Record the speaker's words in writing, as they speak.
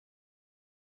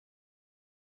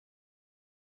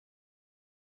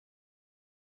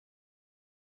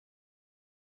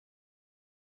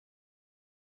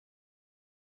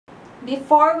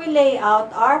Before we lay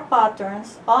out our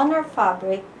patterns on our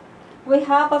fabric, we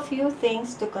have a few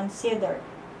things to consider.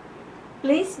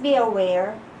 Please be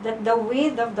aware that the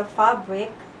width of the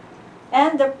fabric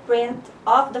and the print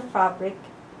of the fabric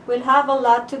will have a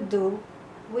lot to do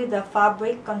with the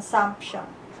fabric consumption.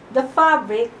 The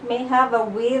fabric may have a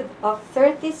width of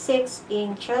 36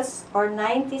 inches or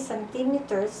 90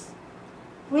 centimeters,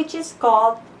 which is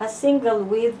called a single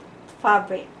width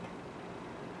fabric.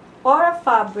 Or a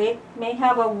fabric may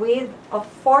have a width of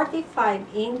 45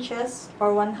 inches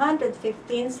or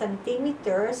 115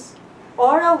 centimeters,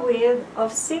 or a width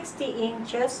of 60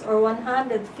 inches or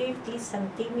 150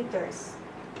 centimeters.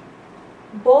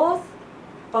 Both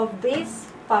of these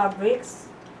fabrics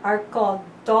are called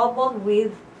double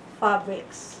width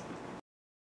fabrics.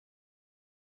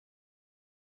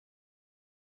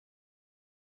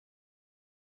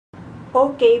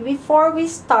 Okay, before we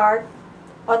start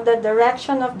on the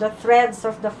direction of the threads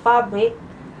of the fabric,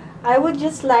 I would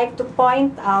just like to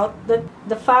point out that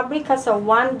the fabric has a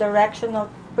one-directional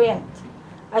print.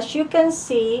 As you can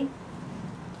see,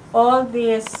 all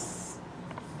this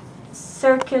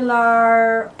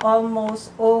circular,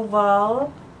 almost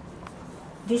oval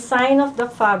design of the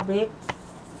fabric,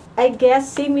 I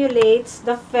guess, simulates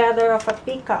the feather of a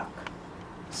peacock.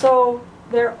 So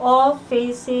they're all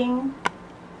facing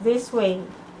this way.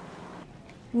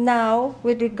 Now,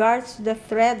 with regards to the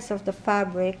threads of the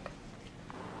fabric,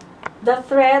 the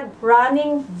thread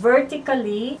running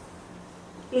vertically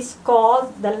is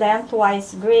called the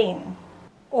lengthwise grain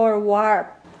or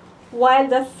warp, while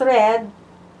the thread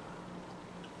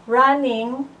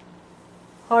running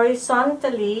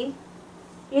horizontally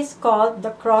is called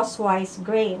the crosswise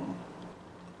grain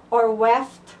or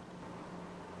weft.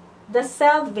 The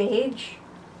selvage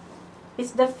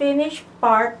is the finished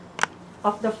part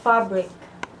of the fabric,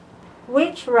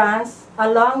 which runs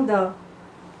along the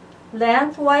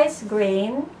lengthwise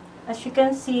grain. As you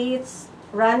can see, it's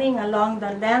running along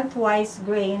the lengthwise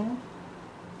grain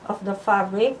of the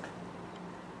fabric,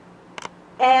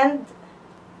 and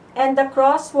the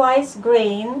crosswise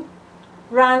grain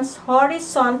runs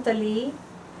horizontally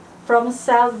from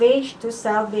selvage to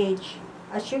selvage.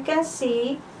 As you can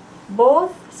see,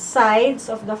 both sides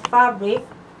of the fabric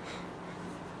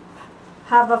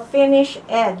have a finished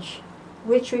edge,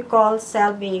 which we call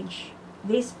selvage,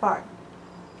 this part.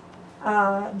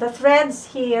 The threads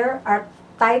here are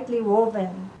tightly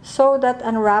woven so that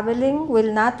unraveling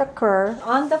will not occur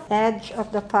on the edge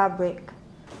of the fabric.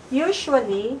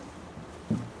 Usually,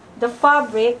 the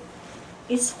fabric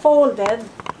is folded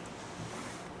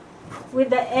with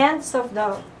the ends of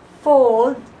the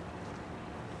fold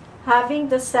having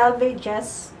the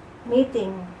selvages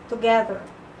meeting together.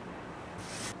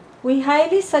 We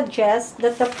highly suggest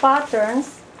that the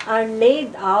patterns are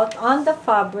laid out on the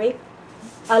fabric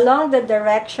along the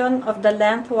direction of the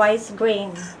lengthwise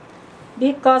grain,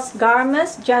 because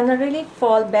garments generally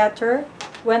fall better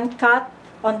when cut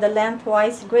on the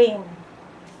lengthwise grain.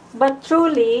 But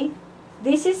truly,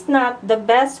 this is not the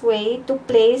best way to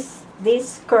place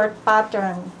this skirt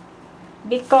pattern,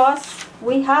 because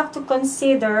we have to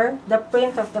consider the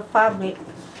print of the fabric.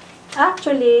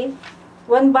 Actually,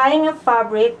 when buying a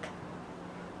fabric,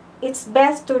 it's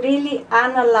best to really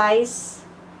analyze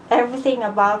everything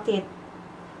about it.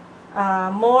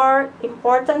 More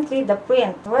importantly, the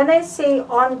print. When I say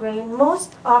on grain,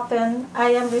 most often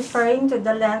I am referring to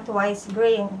the lengthwise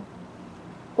grain.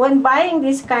 When buying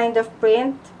this kind of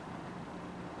print,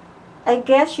 I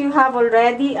guess you have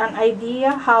already an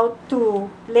idea how to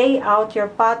lay out your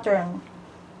pattern.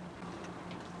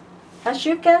 As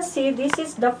you can see, this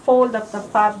is the fold of the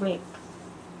fabric,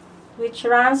 which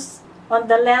runs on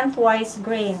the lengthwise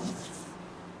grain.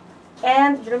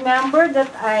 And remember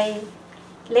that I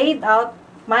laid out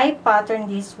my pattern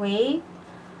this way.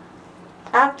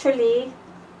 Actually,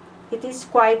 it is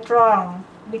quite wrong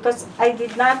because I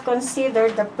did not consider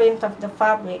the print of the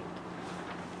fabric.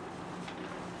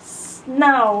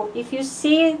 Now, if you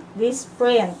see this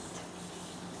print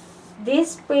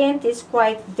is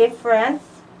quite different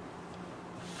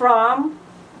from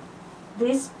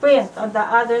this print on the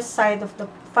other side of the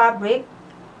fabric,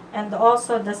 and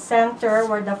also the center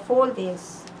where the fold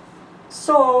is.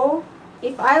 So,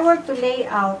 if I were to lay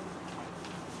out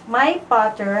my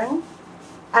pattern,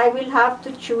 I will have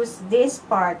to choose this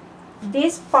part.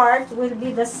 This part will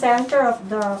be the center of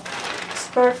the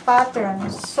skirt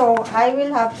pattern, so I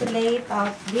will have to lay it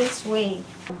out this way.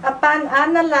 Upon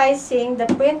analyzing the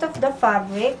print of the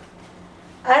fabric,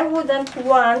 I wouldn't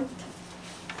want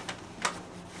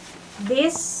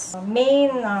this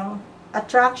main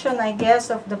attraction, I guess,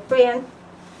 of the print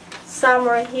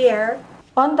somewhere here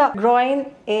on the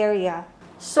groin area.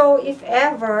 So if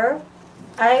ever,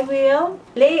 I will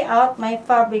lay out my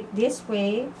fabric this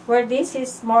way, where this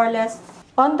is more or less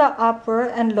on the upper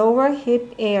and lower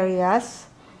hip areas,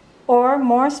 or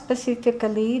more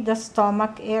specifically, the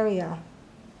stomach area.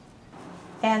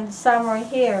 And somewhere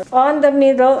here, on the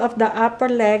middle of the upper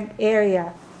leg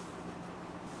area.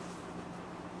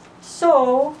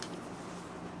 So,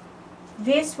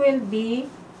 this will be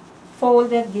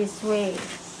folded this way.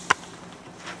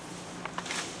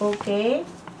 Okay?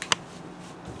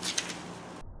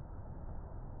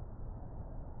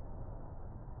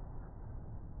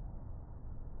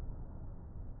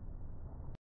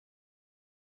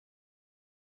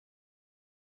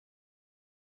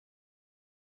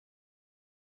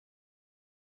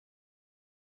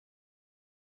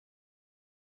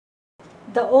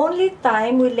 The only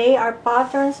time we lay our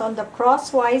patterns on the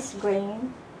crosswise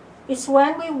grain is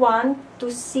when we want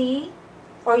to see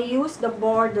or use the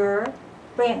border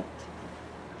print,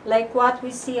 like what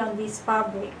we see on this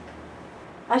fabric.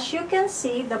 As you can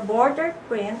see, the border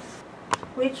print,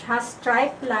 which has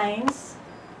striped lines,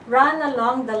 run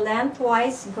along the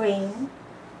lengthwise grain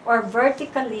or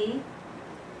vertically,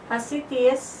 as it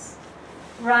is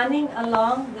running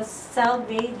along the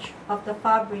selvage of the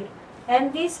fabric.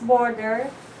 And this border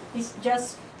is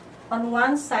just on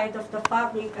one side of the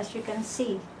fabric, as you can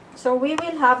see. So we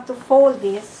will have to fold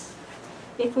this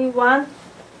if we want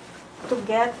to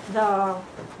get the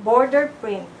border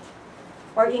print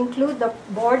or include the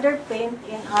border print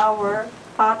in our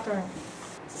pattern.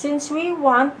 Since we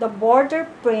want the border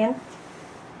print,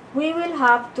 we will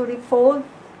have to refold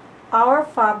our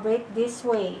fabric this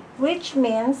way, which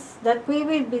means that we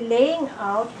will be laying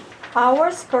out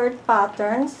our skirt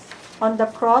patterns on the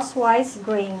crosswise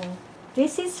grain.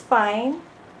 This is fine,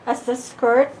 as the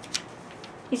skirt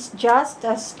is just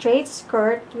a straight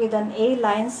skirt with an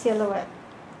A-line silhouette.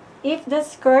 If the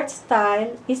skirt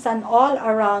style is an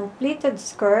all-around pleated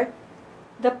skirt,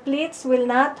 the pleats will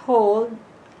not hold,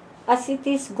 as it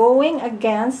is going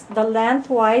against the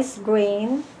lengthwise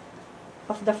grain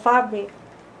of the fabric.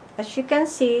 As you can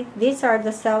see, these are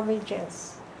the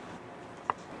selvages.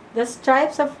 The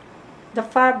stripes of the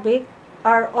fabric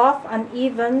are of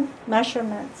uneven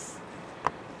measurements,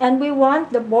 and we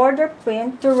want the border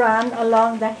print to run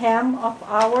along the hem of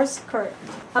our skirt.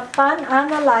 Upon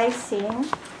analyzing,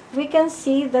 we can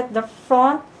see that the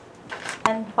front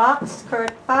and back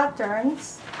skirt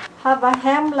patterns have a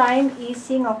hemline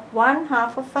easing of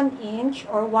 1/2 of an inch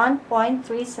or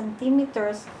 1.3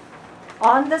 centimeters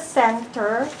on the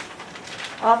center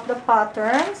of the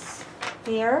patterns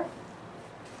here,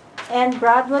 and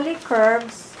gradually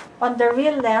curves on the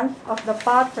real length of the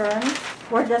pattern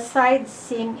where the side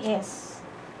seam is.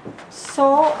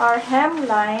 So our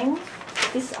hemline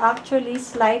is actually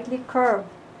slightly curved.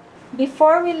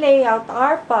 Before we lay out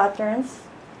our patterns,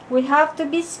 we have to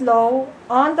be slow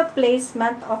on the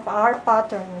placement of our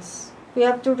patterns. We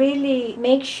have to really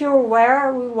make sure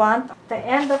where we want the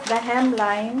end of the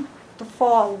hemline to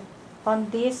fall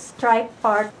on this stripe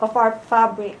part of our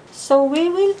fabric. So we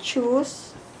will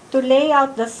choose to lay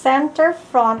out the center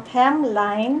front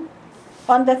hemline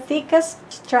on the thickest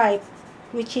stripe,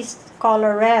 which is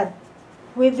color red.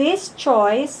 With this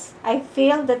choice, I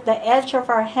feel that the edge of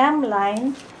our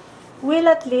hemline will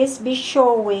at least be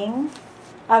showing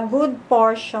a good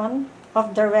portion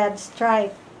of the red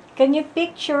stripe. Can you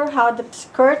picture how the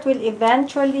skirt will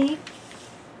eventually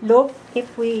look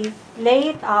if we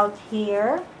lay it out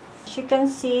here? As you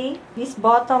can see, this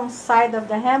bottom side of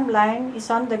the hemline is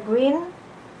on the green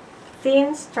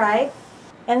thin stripe,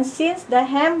 and since the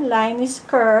hemline is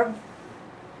curved,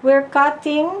 we're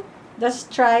cutting the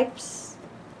stripes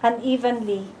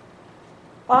unevenly.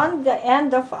 On the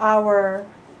end of our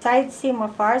side seam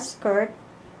of our skirt,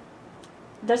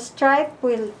 the stripe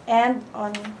will end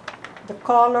on the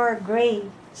color gray.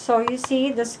 So you see,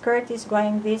 the skirt is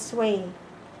going this way.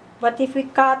 But if we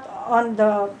cut on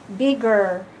the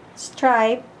bigger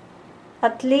stripe,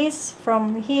 at least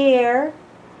from here,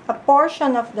 a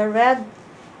portion of the red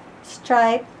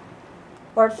stripe,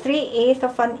 or 3/8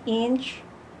 of an inch,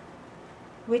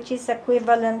 which is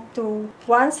equivalent to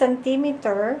 1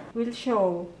 centimeter, will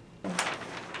show.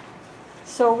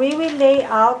 So we will lay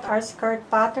out our skirt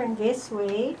pattern this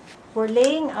way. We're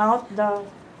laying out the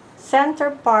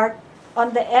center part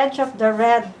on the edge of the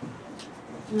red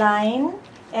line,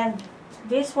 and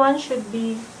this one should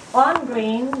be on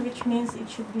grain, which means it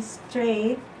should be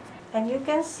straight. And you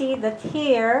can see that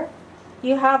here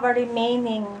you have a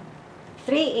remaining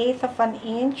 3/8 of an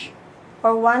inch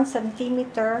or 1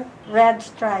 centimeter red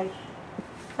stripe.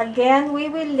 Again,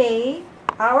 we will lay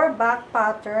our back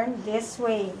pattern this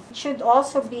way. It should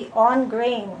also be on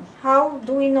grain. How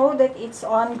do we know that it's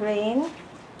on grain?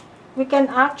 We can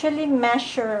actually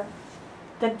measure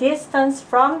the distance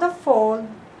from the fold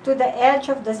to the edge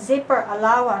of the zipper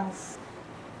allowance.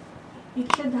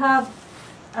 It should have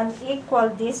an equal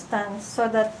distance so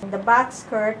that the back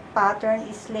skirt pattern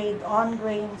is laid on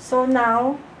grain. So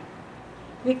now,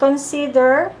 we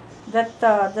consider that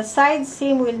the side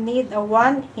seam will need a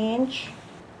 1 inch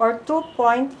or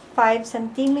 2.5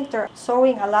 centimeter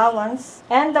sewing allowance,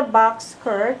 and the back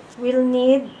skirt will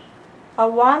need a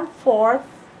 1/4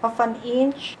 of an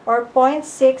inch or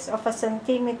 0.6 of a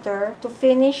centimeter to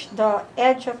finish the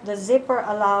edge of the zipper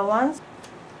allowance.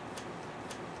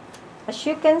 As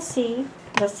you can see,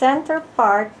 the center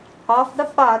part of the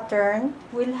pattern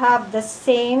will have the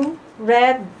same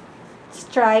red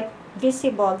stripe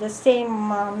visible, the same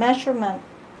measurement.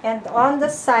 And on the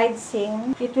side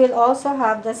seam, it will also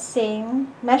have the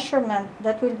same measurement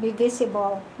that will be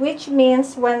visible. Which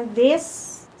means when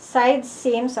these side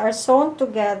seams are sewn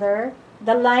together,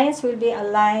 the lines will be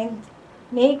aligned,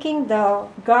 making the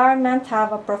garment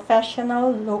have a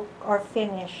professional look or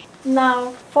finish.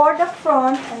 Now, for the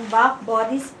front and back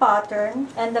bodice pattern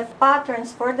and the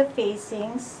patterns for the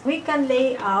facings, we can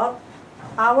lay out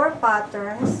our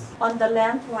patterns on the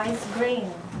lengthwise grain.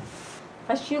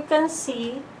 As you can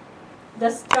see, the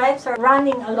stripes are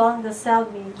running along the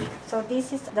selvage. So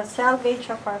this is the selvage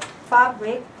of our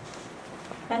fabric,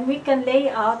 and we can lay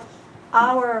out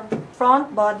our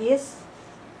front bodice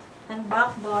and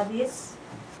back bodice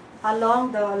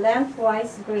along the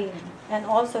lengthwise grain and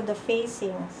also the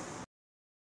facings.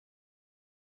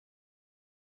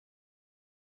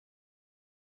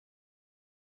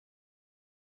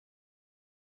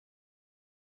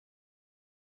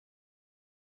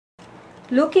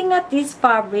 Looking at this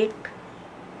fabric,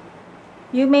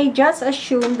 you may just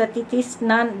assume that it is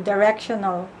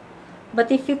non-directional.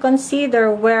 But if you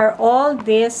consider where all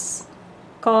these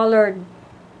colored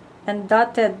and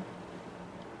dotted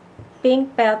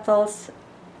pink petals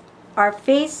are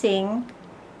facing,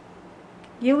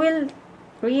 you will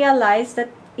realize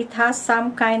that it has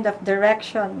some kind of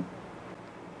direction.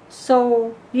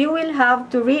 So you will have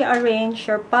to rearrange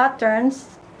your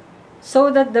patterns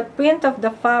so that the print of the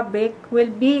fabric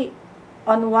will be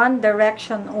on one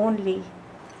direction only.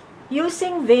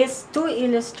 Using these two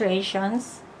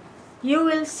illustrations, you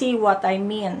will see what I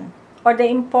mean, or the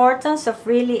importance of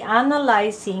really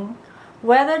analyzing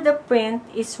whether the print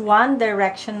is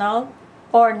one-directional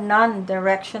or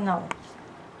non-directional.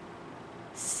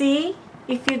 See,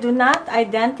 if you do not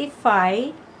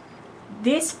identify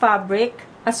this fabric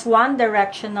as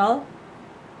one-directional,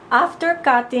 after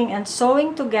cutting and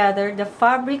sewing together the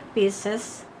fabric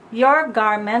pieces, your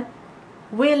garment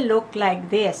will look like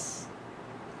this.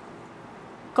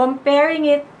 Comparing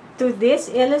it to this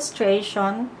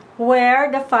illustration where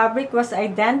the fabric was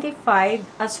identified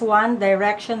as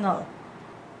one-directional,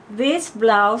 this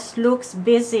blouse looks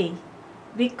busy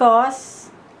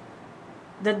because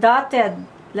the dotted,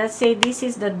 let's say this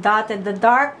is the dotted, the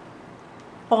dark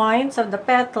points of the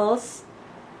petals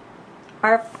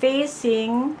are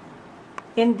facing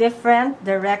in different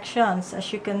directions,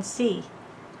 as you can see.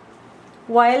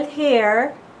 While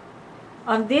here,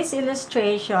 on this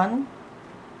illustration,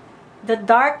 the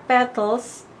dark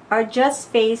petals are just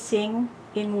facing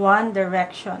in one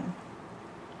direction,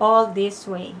 all this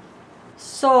way.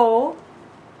 So,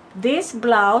 this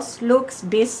blouse looks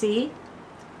busy,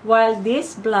 while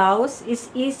this blouse is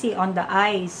easy on the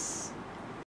eyes.